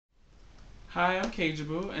Hi, I'm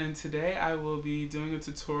Kajabu, and today I will be doing a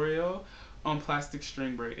tutorial on plastic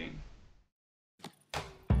string braiding.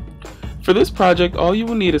 For this project, all you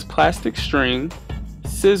will need is plastic string,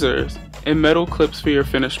 scissors, and metal clips for your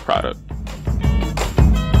finished product.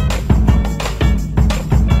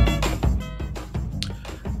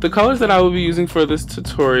 The colors that I will be using for this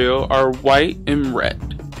tutorial are white and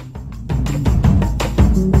red.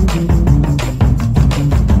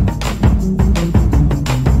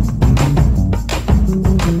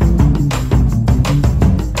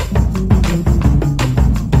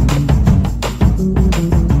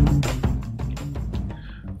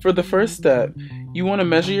 For the first step, you want to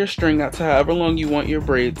measure your string out to however long you want your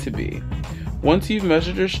braid to be. Once you've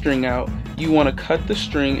measured your string out, you want to cut the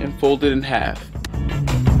string and fold it in half.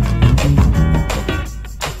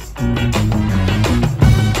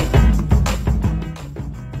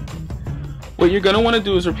 What you're going to want to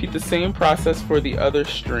do is repeat the same process for the other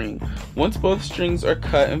string. Once both strings are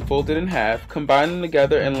cut and folded in half, combine them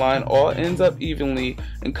together and line all ends up evenly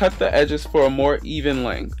and cut the edges for a more even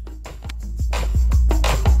length.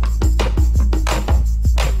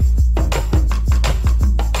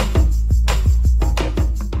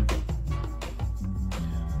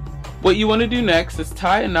 What you want to do next is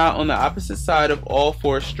tie a knot on the opposite side of all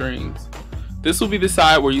 4 strings. This will be the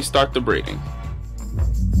side where you start the braiding.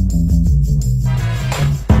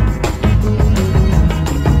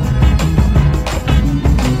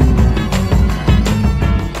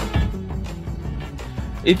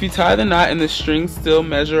 If you tie the knot and the strings still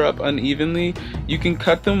measure up unevenly, you can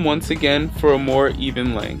cut them once again for a more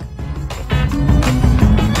even length.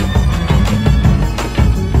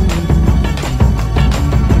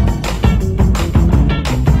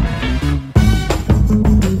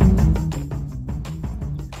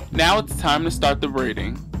 Now it's time to start the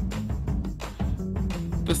braiding.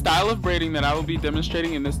 The style of braiding that I will be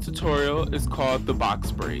demonstrating in this tutorial is called the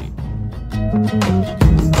box braid.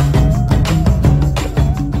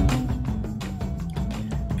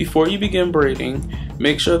 Before you begin braiding,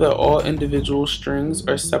 make sure that all individual strings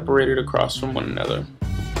are separated across from one another.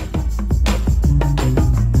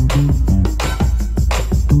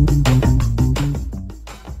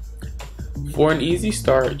 For an easy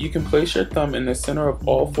start, you can place your thumb in the center of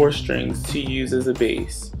all 4 strings to use as a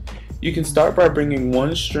base. You can start by bringing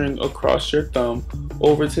one string across your thumb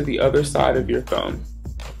over to the other side of your thumb.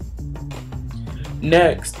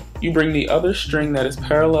 Next, you bring the other string that is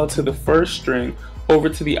parallel to the first string over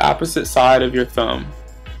to the opposite side of your thumb.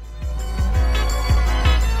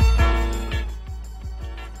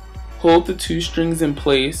 Hold the 2 strings in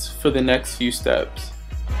place for the next few steps.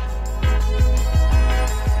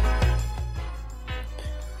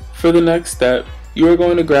 For the next step, you are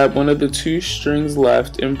going to grab one of the 2 strings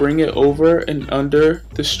left and bring it over and under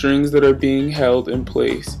the strings that are being held in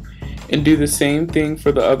place, and do the same thing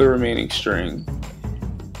for the other remaining string.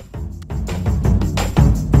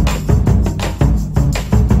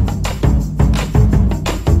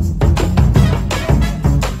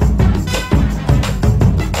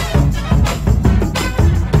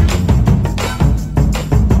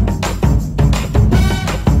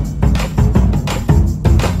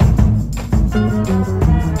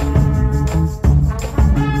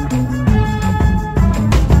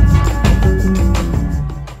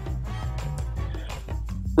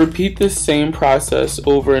 Repeat this same process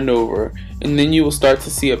over and over, and then you will start to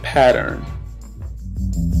see a pattern.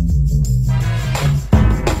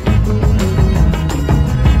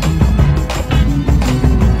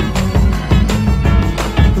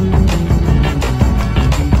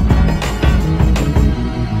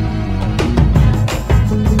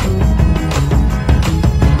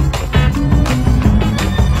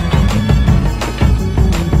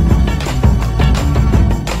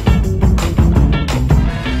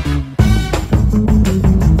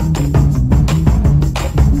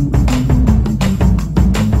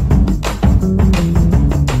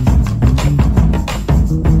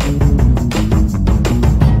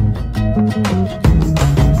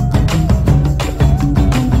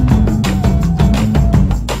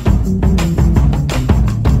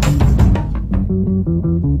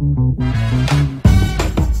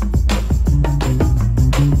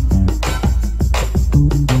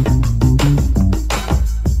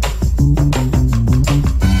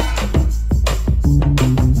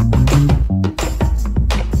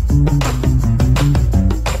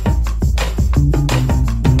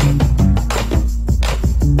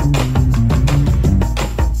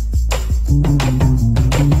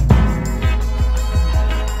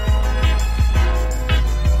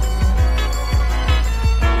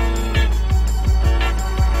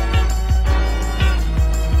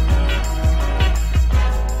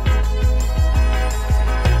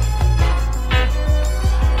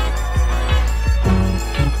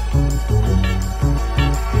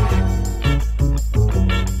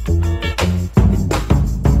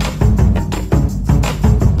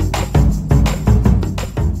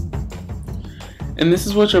 And this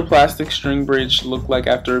is what your plastic string braid should look like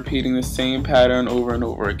after repeating the same pattern over and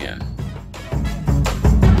over again.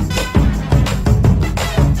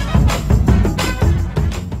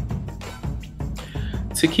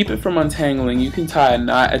 To keep it from untangling, you can tie a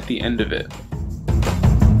knot at the end of it.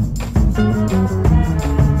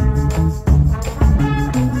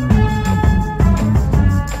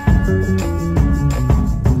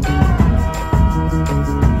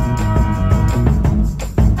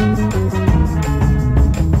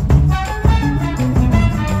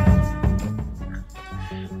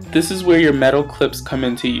 This is where your metal clips come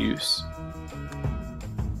into use.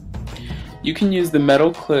 You can use the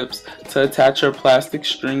metal clips to attach your plastic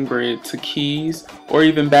string braid to keys or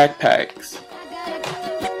even backpacks.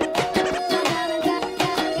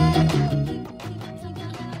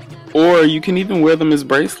 Or you can even wear them as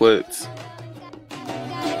bracelets.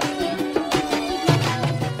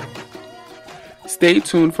 Stay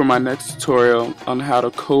tuned for my next tutorial on how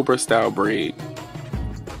to Cobra style braid.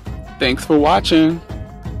 Thanks for watching.